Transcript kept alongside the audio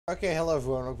Okay, hello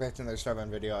everyone, welcome back to another Starbound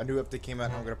video. A new update came out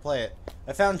and I'm gonna play it.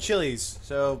 I found chilies,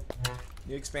 so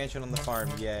new expansion on the farm,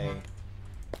 yay.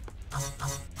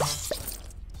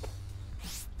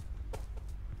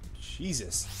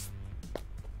 Jesus.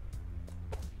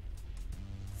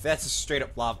 That's a straight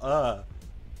up lava.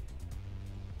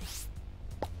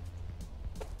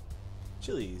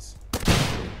 Chilies.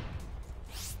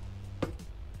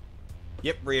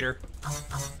 Yep, reader.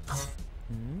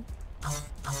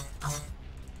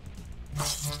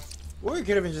 Or it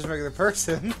could have been just a regular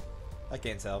person. I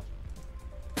can't tell.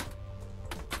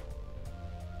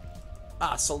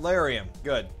 Ah, solarium.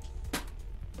 Good.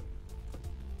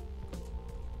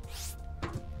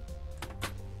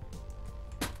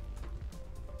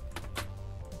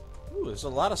 Ooh, there's a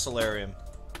lot of solarium.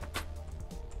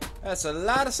 That's a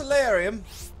lot of solarium.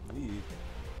 Eee.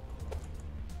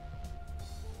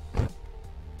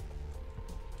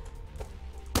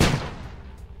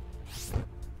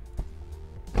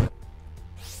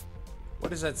 What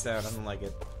does that sound? I don't like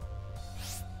it.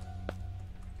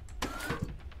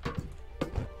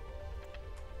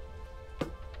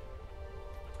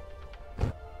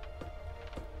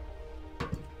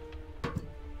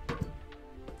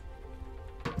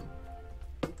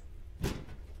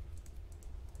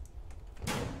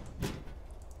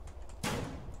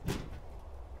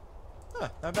 Huh,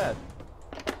 not bad.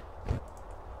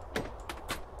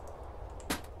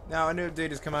 Now, a new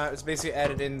update has come out. It's basically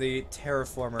added in the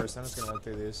terraformers. I'm just gonna run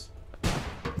through these.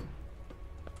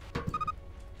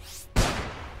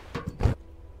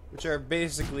 Which are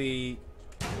basically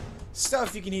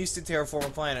stuff you can use to terraform a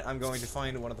planet. I'm going to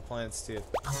find one of the planets too.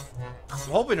 I'm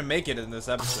hoping to make it in this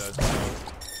episode.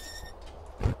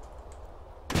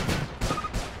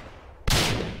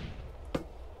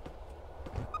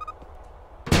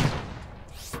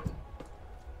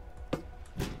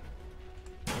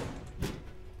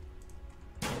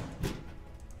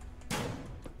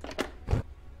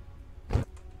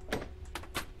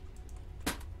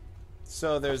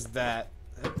 So there's that.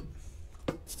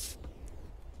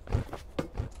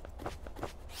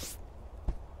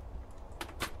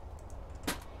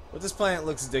 But this planet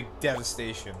looks like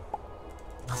devastation.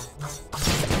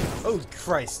 Oh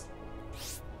Christ!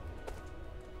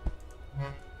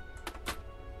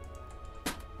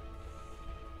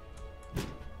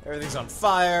 Everything's on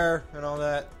fire and all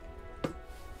that.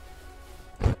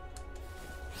 I'm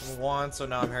a wand, so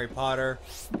now I'm Harry Potter.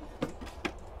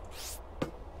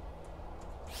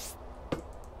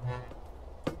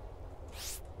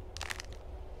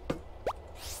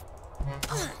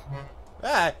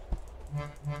 Ah!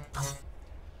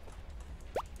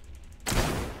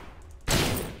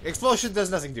 Explosion does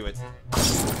nothing to it.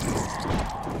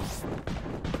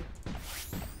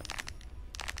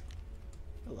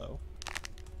 Hello.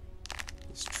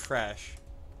 It's trash.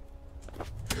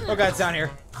 Oh god, it's down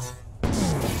here.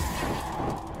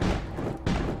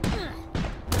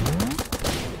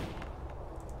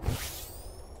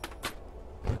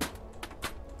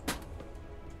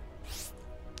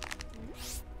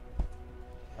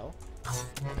 Hell?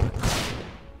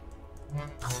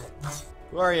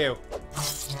 Who are you?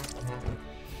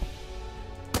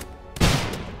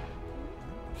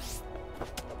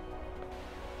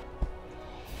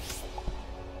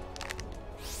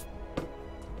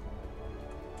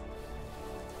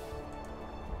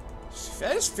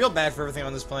 I just feel bad for everything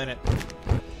on this planet.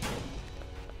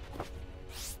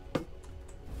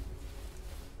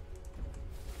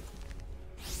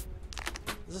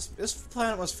 This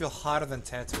planet must feel hotter than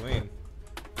Tatooine.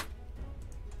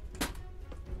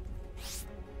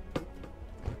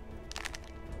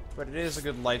 But it is a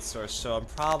good light source, so I'm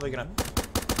probably gonna...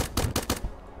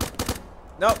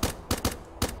 Nope!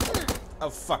 Oh,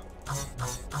 fuck.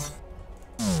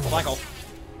 Black hole.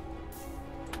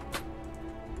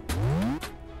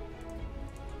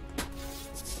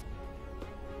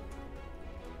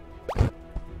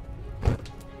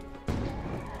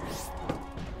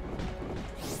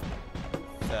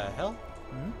 The hell?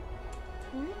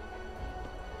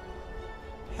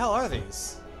 Hell are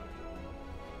these?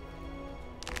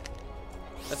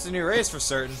 That's a new race for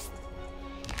certain.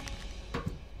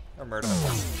 Or murder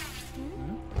them.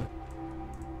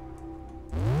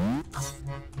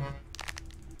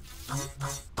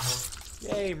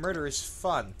 Yay, murder is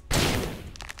fun.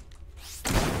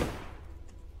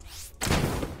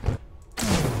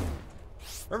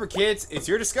 Remember kids, it's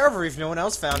your discovery if no one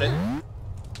else found it. And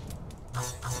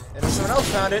if someone else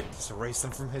found it, just erase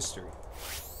them from history.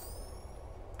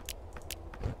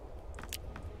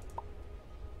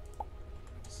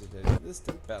 So this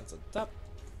to bounce on top.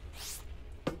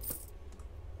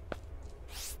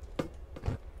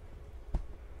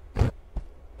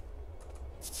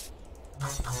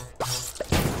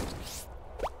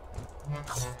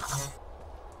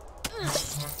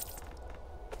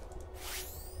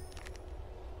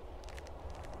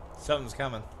 Something's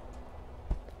coming.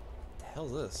 What the hell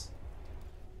is this?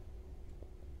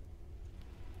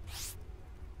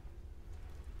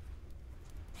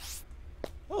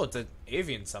 Oh, it's an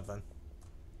avian something.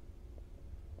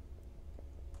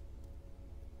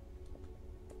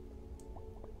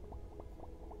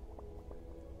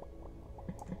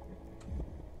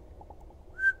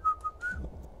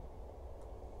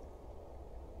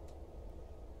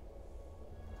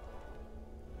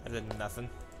 I did nothing.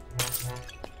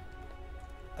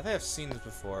 I think I've seen this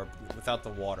before, without the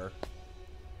water.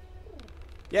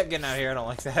 Yep, getting out of here. I don't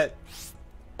like that.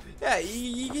 Yeah,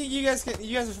 you guys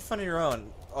are fun on your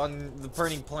own on the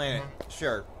burning planet.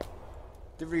 Sure,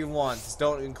 do whatever you want. Just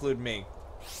don't include me.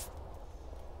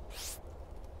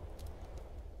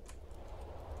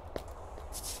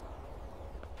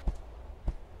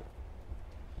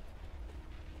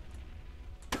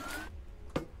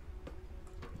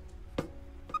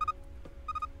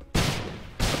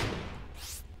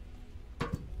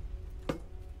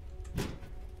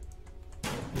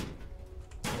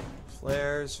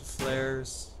 Flares,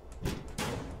 flares.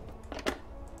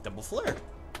 Double flare.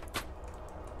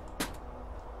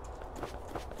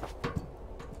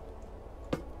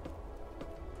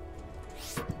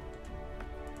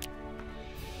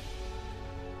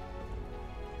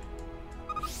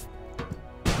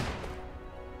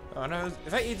 Oh no,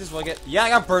 if I eat this, will I get... Yeah, I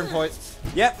got burn points.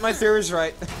 Yep, my theory's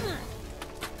right.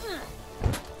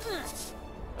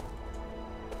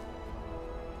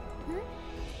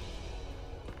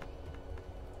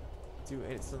 Do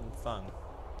it's something fun.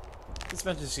 This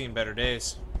bench has seen better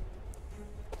days.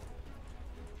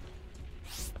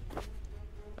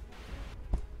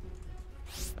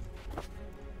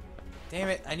 Damn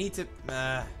it, I need to...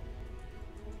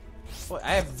 What?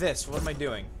 I have this. What am I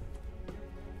doing?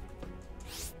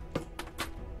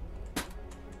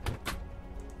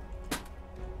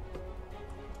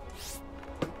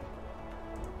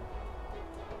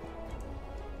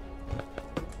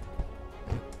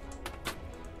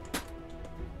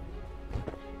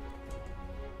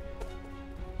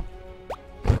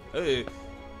 Hey,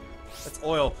 that's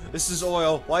oil. This is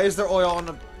oil. Why is there oil on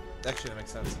the... Actually, that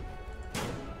makes sense.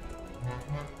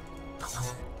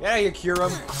 Yeah, you cure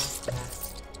him.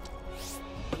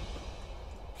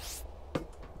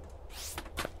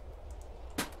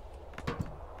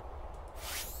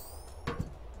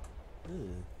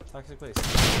 Toxic waste.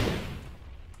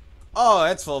 Oh,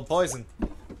 that's full of poison.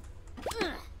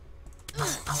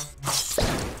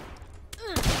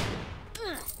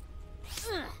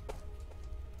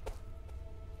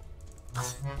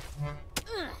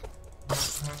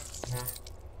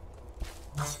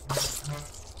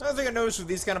 Another thing I noticed with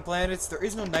these kind of planets, there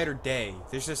is no night or day.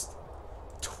 There's just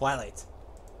twilight.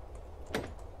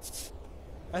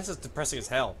 That's just depressing as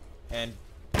hell. And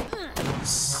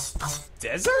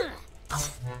desert?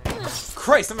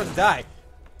 Christ, I'm about to die.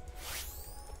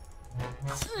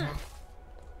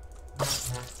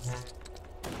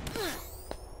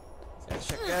 Got a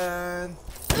shotgun.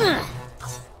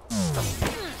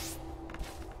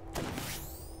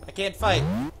 I can't fight.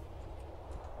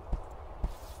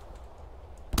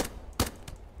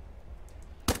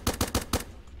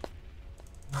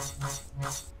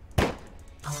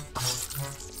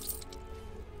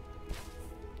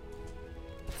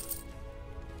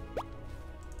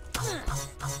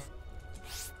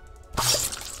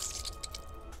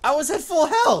 I was at full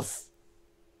health!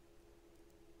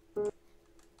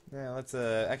 Now let's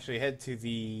actually head to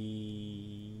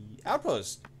the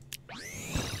outpost.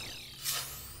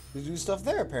 We do stuff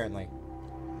there apparently.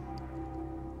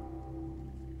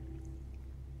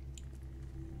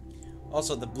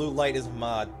 Also, the blue light is a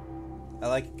mod. I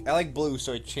like blue,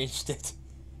 so I changed it.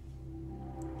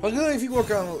 But good if you work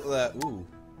on that. Ooh,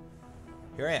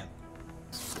 here I am.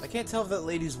 I can't tell if that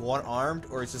lady's one-armed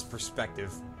or it's just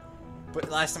perspective. But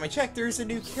last time I checked, there's a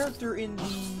new character in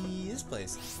this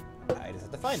place. I just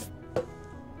have to find him.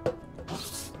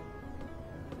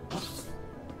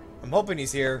 I'm hoping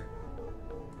he's here.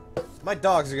 My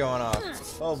dogs are going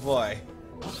off. Oh boy.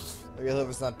 Maybe I hope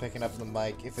it's not picking up the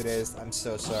mic. If it is, I'm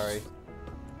so sorry.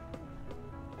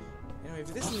 Anyway,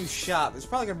 if this is a new shop, it's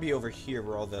probably gonna be over here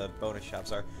where all the bonus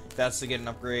shops are. That's to get an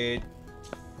upgrade.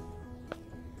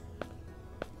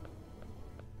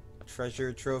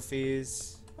 Treasure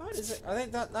trophies. What is it? Are they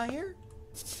not here?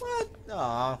 What?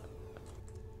 Aw.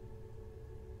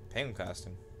 Penguin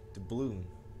costume. Doubloon.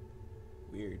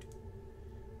 Weird.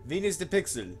 Venus the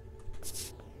Pixel.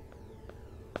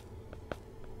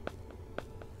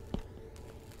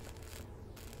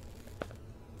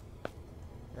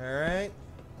 Alright.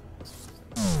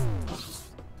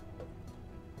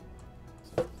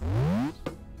 Know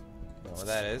what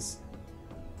that is.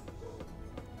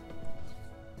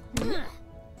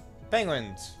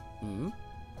 Penguins! Hmm?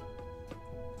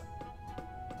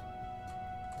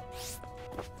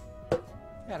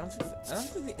 Yeah, I don't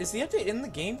think is the update in the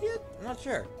game yet? I'm not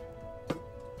sure.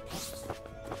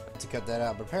 To cut that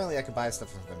out, but apparently I could buy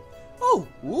stuff with them. Oh!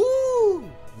 Woo!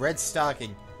 Red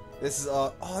stocking. This is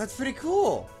oh, that's pretty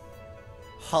cool.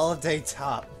 Holiday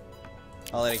top.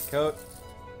 Holiday coat.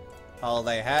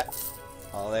 Holiday hat.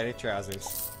 Holiday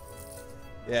trousers.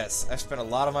 Yes, I spent a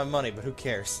lot of my money, but who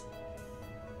cares?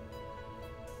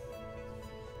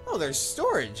 Oh, there's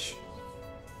storage.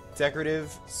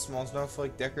 Decorative, small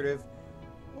snowflake, decorative.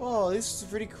 Oh, this is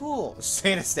pretty cool.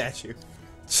 Santa statue.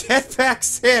 Jetpack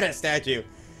Santa statue.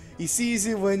 He sees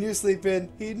you when you're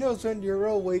sleeping. He knows when you're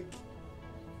awake.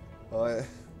 Oh,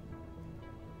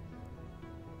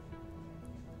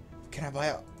 can I buy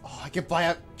a... Oh, I can buy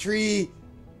a tree.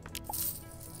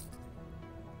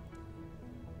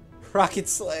 Rocket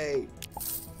sleigh.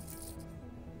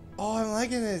 Oh, I'm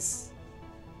liking this.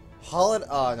 Holiday...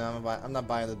 Oh, no, I'm not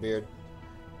buying the beard.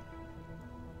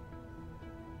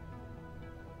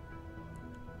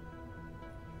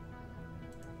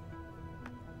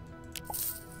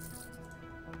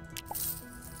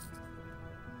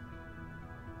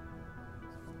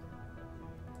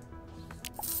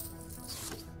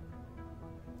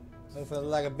 Nothing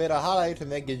like a bit of holly to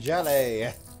make you jolly.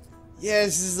 Yes,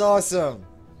 this is awesome.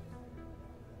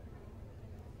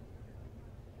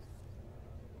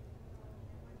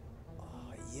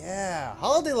 Oh, yeah.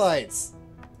 Holiday lights.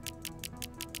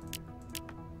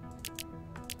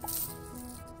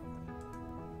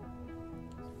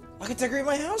 I could decorate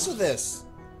my house with this.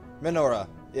 Menorah.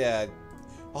 Yeah.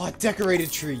 Oh, a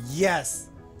decorated tree. Yes.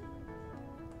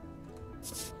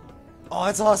 Oh,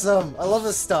 that's awesome. I love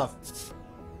this stuff.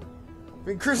 I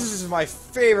mean, Christmas is my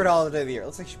favorite holiday of the year.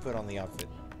 Let's actually put on the outfit.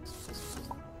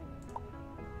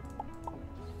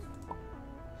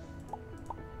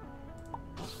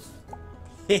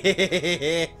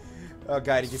 Oh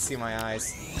god, you can see my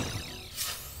eyes.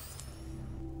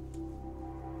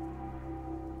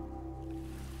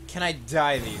 Can I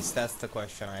dye these? That's the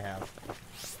question I have.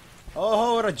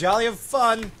 Oh, what a jolly of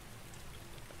fun!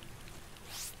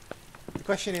 The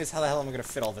question is, how the hell am I gonna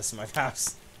fit all this in my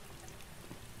house?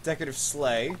 Decorative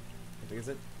sleigh. How big is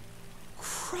it?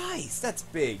 Christ, that's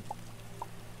big.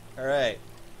 Alright.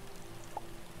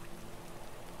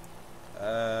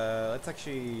 Let's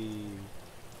actually...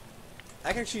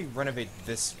 I can actually renovate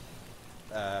this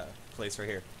place right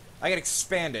here. I can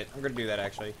expand it. I'm gonna do that,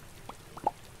 actually.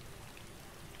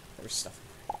 There's stuff.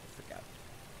 I forgot.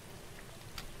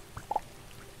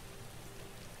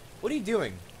 What are you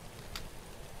doing?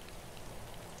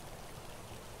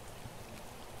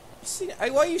 Why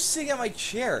are you sitting on my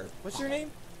chair? What's your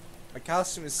name? My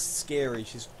costume is scary.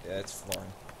 She's... Yeah, it's Florin.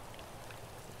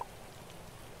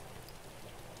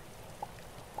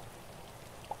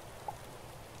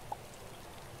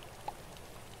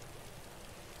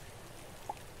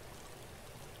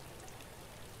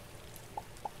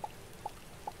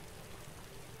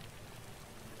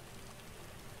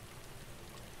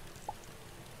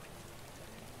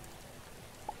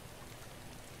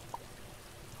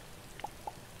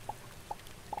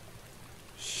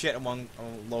 Shit, I'm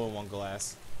low on one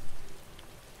glass.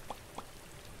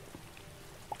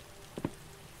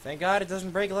 Thank God it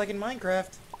doesn't break like in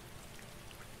Minecraft.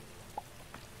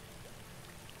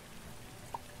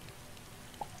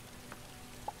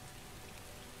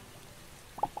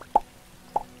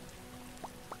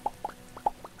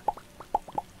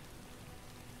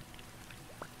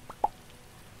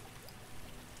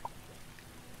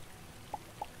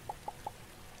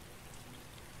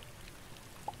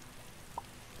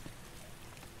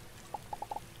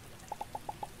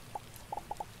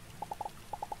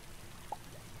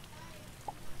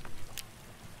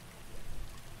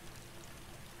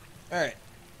 Alright.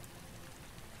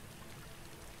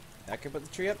 I can put the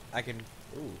tree up. I can...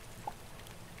 Ooh.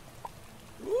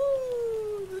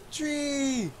 Ooh, the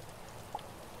tree!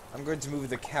 I'm going to move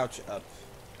the couch up.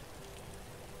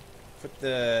 Put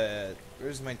the...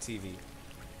 Where's my TV?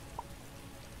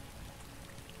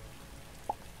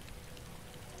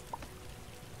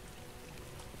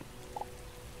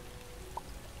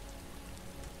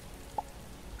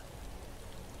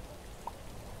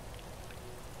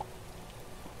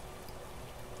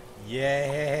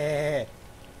 Yeah!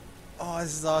 Oh,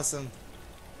 this is awesome.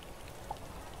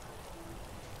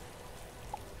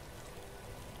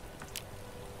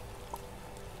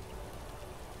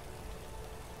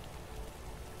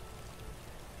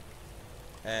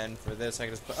 And for this, I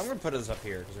can just put... I'm gonna put this up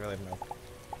here, because I really have no...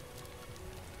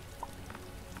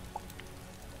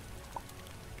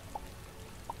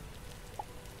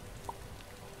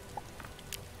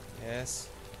 Yes.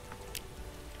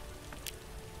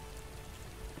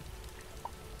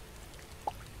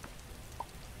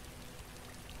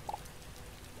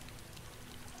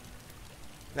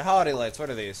 The holiday lights, what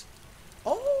are these?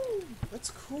 Oh,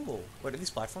 that's cool. What, are these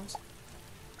platforms?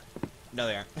 No,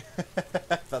 they aren't.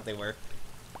 I thought they were.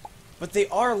 But they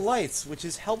are lights, which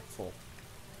is helpful.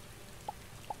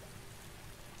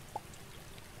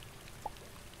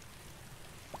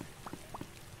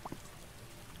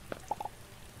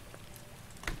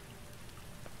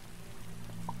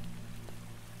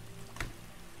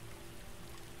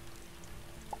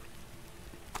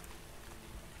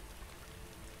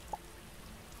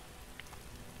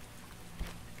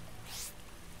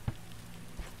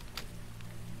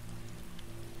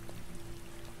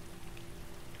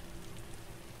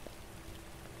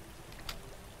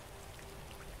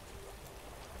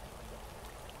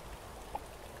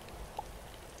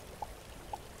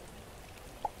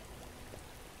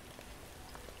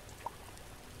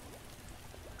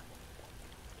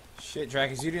 Shit,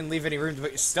 Dracus, you didn't leave any room to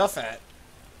put your stuff at.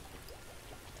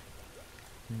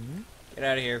 Hmm? Get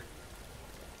out of here.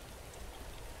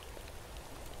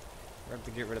 We have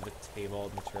to get rid of the table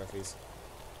and the trophies.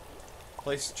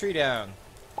 Place the tree down.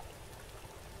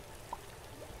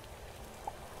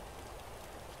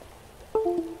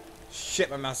 Shit,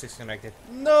 my mouse is disconnected.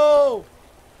 No!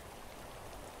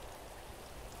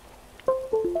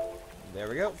 There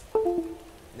we go.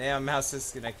 Now my mouse is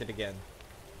disconnected again.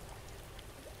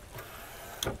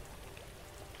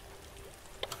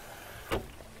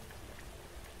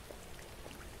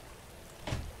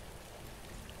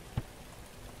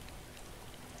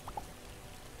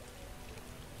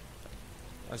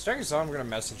 When Striker saw him, I'm gonna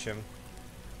message him.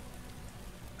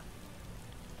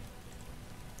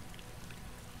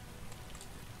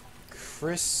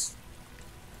 Christmas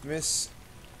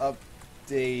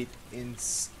update in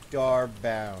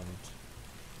Starbound.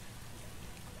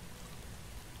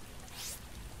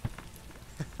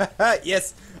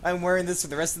 Yes, I'm wearing this for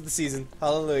the rest of the season.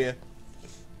 Hallelujah.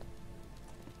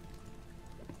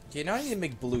 Okay, now I need to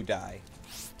make blue dye.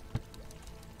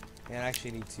 And I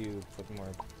actually need to put more...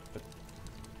 But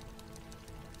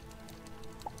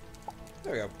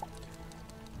there we go.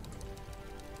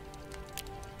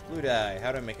 Blue dye.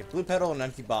 How do I make it? Blue petal and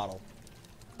empty bottle.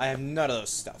 I have none of those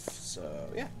stuff, so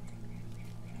yeah.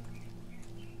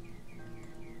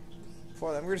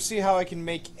 For that, we're gonna see how I can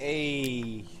make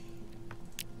a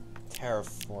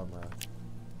terraformer.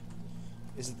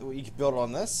 Is it what you can build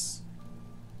on this?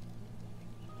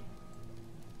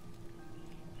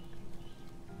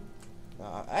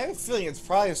 I have a feeling it's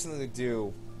probably something to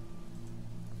do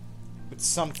with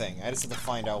something. I just have to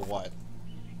find out what.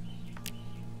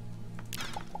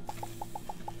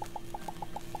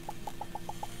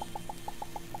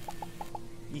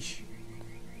 Eesh.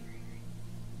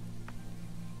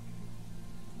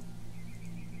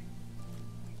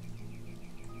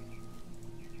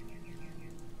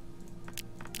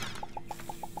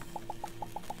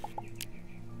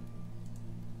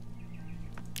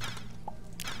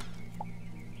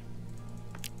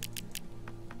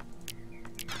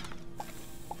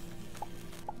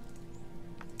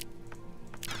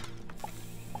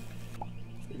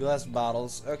 Glass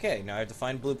bottles. Okay, now I have to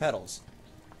find blue petals.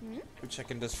 Which I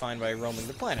can just find by roaming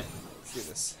the planet. Let's do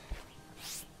this.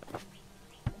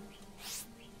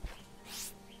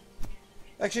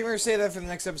 Actually, we're going to say that for the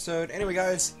next episode. Anyway,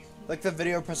 guys, like the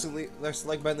video, press the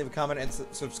like button, leave a comment, and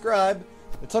subscribe.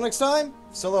 Until next time,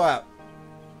 Solo out.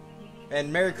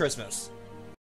 And Merry Christmas.